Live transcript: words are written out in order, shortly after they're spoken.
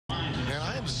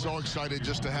I'm so excited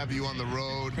just to have you on the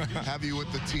road, have you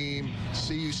with the team,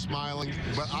 see you smiling.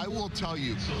 But I will tell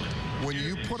you, when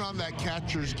you put on that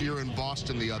catcher's gear in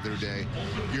Boston the other day,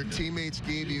 your teammates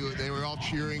gave you, they were all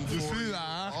cheering for you. See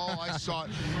that? Oh, I saw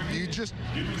it. You just,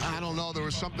 I don't know, there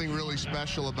was something really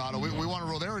special about it. We want to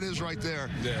roll. There it is right there.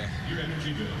 Yeah.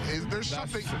 There's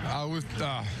something. I was,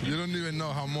 you don't even know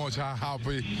how much how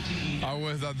happy I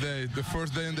was that day. The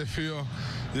first day in the field,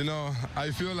 you know,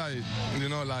 I feel like, you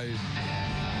know, like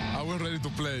I was ready to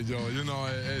play, Joe. You know,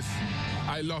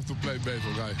 I love to play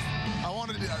baseball, guys. I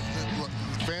wanted to, look,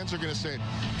 fans are going to say,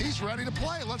 he's ready to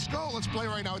play. Let's go. Let's play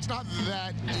right now. It's not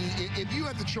that. If you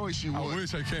had the choice, you would. I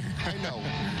wish I can. I know.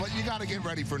 But you got to get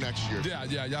ready for next year. Yeah,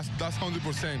 that's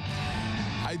 100%.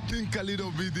 I think a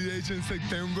little bit the age in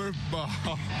September, but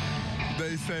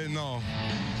they say no.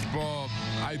 But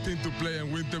I think to play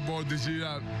in winter ball this year,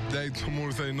 they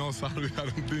tomorrow say no, sorry,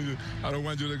 I don't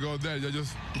want you to go there. I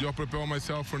just prepare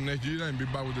myself for next year and be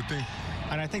back with the team.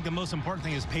 And I think the most important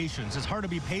thing is patience. It's hard to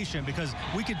be patient because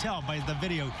we can tell by the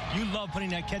video, you love putting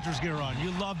that catcher's gear on.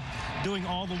 You love doing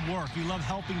all the work. You love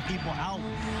helping people out.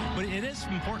 But it is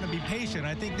important to be patient.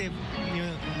 I think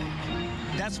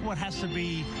that's what has to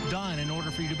be done in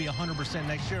order for you to be 100%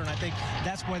 next year. And I think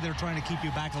that's why they're trying to keep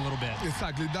you back a little bit.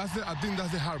 Exactly. I think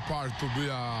that's the hard part to be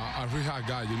a rehab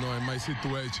guy, you know, in my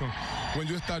situation. When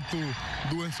you start to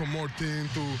doing some more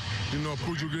things to, you know,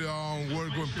 put your gear on,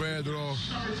 work with Pedro,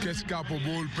 catch couple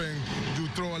bullpen, you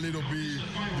throw a little bit,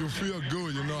 you feel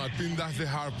good, you know. I think that's the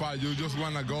hard part. You just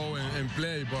want to go and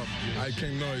play, but I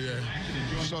can't know yet.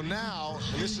 So now,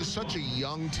 this is such a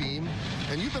young team,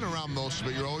 and you've been around most of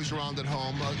it. You're always around at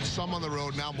home, some on the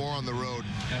road, now more on the road.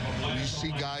 You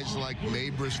see guys like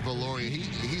Mabris Valoria.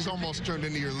 He's almost turned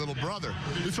into your little brother.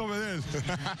 It's over there.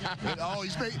 Oh,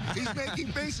 he's making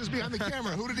faces behind the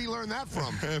camera. Who did he learn that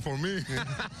from? For me.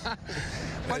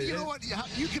 But you know what?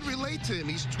 You can relate to him.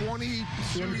 He's 22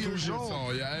 years old.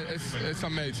 Oh, yeah, it's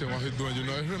amazing what he's doing. You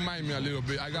know, it reminds me a little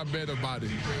bit. I got better body.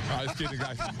 Just kidding,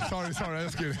 guys. Sorry,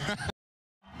 just kidding.